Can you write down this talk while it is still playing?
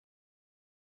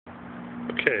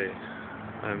Okay,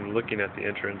 I'm looking at the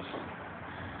entrance.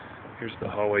 Here's the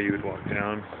hallway you would walk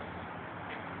down.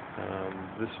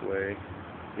 This way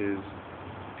is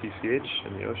PCH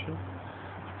and the ocean.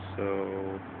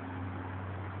 So,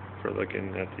 if we're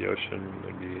looking at the ocean, it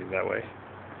would be that way.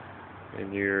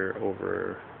 And you're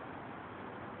over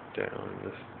down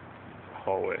this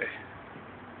hallway.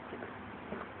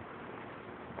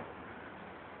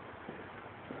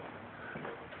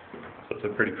 So it's a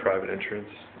pretty private entrance.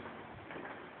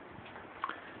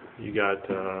 You got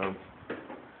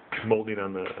molding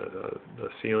on the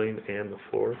ceiling and the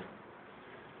floor,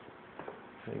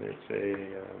 and it's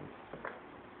a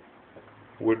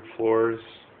wood floors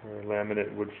or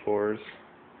laminate wood floors,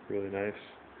 really nice.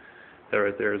 That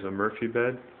right there is a Murphy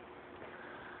bed,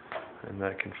 and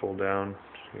that can fold down.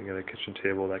 You got a kitchen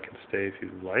table that can stay if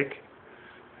you'd like.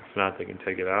 If not, they can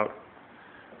take it out.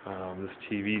 This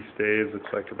TV stays,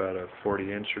 looks like about a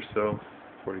 40-inch or so,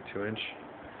 42-inch.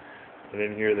 And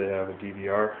in here they have a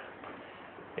DVR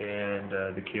and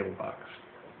the cable box.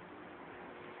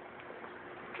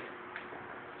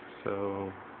 So,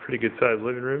 pretty good sized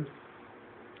living room.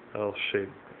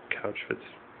 L-shaped couch fits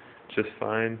just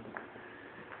fine.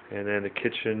 And then the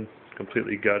kitchen,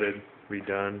 completely gutted,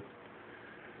 redone.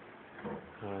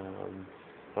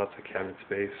 Lots of cabinet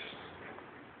space.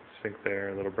 Sink there,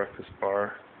 a little breakfast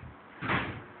bar.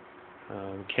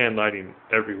 Can lighting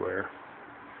everywhere.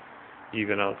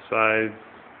 Even outside,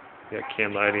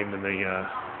 can lighting in the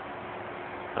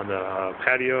on the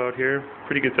patio out here.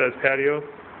 Pretty good sized patio.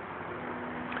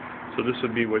 So this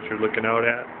would be what you're looking out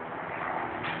at.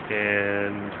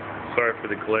 And sorry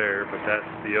for the glare, but that's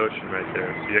the ocean right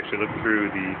there. So you actually look through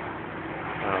the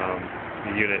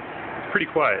unit. It's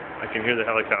pretty quiet. I can hear the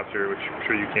helicopter, which I'm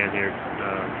sure you can hear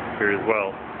here as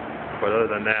well. But other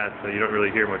than that, you don't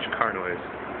really hear much car noise.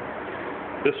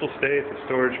 This will stay. It's a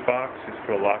storage box. Just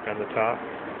put a lock on the top.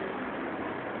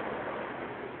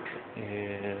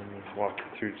 And walk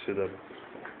through to the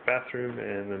bathroom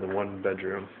and then the one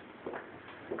bedroom.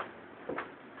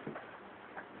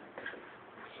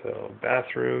 So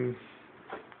bathroom,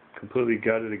 completely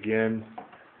gutted again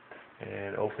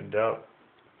and opened up.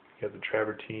 You have the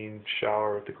travertine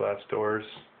shower with the glass doors,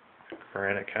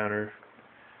 granite counter,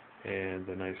 and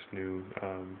the nice new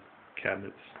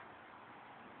cabinets.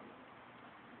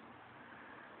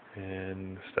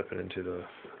 And stepping into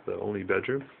the only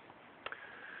bedroom.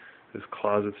 This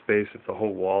closet space, it's the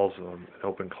whole wall's an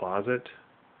open closet.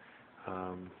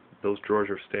 Those drawers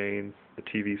are staying, the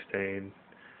TV staying,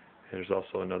 and there's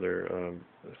also another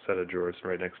set of drawers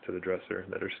right next to the dresser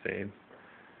that are staying.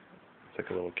 It's like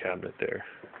a little cabinet there.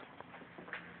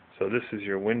 So this is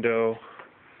your window.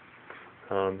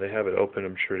 They have it open,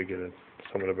 I'm sure, to get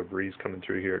somewhat of a breeze coming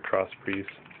through here, a cross breeze.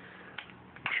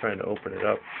 I'm trying to open it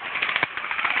up.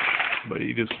 But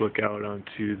you just look out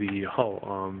onto the hall,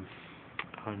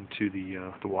 onto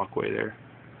the walkway there.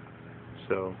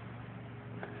 So,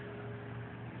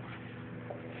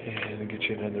 and get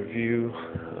you another view.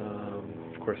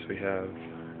 Of course, we have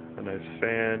a nice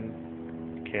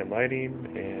fan, can lighting,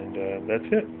 and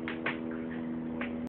that's it.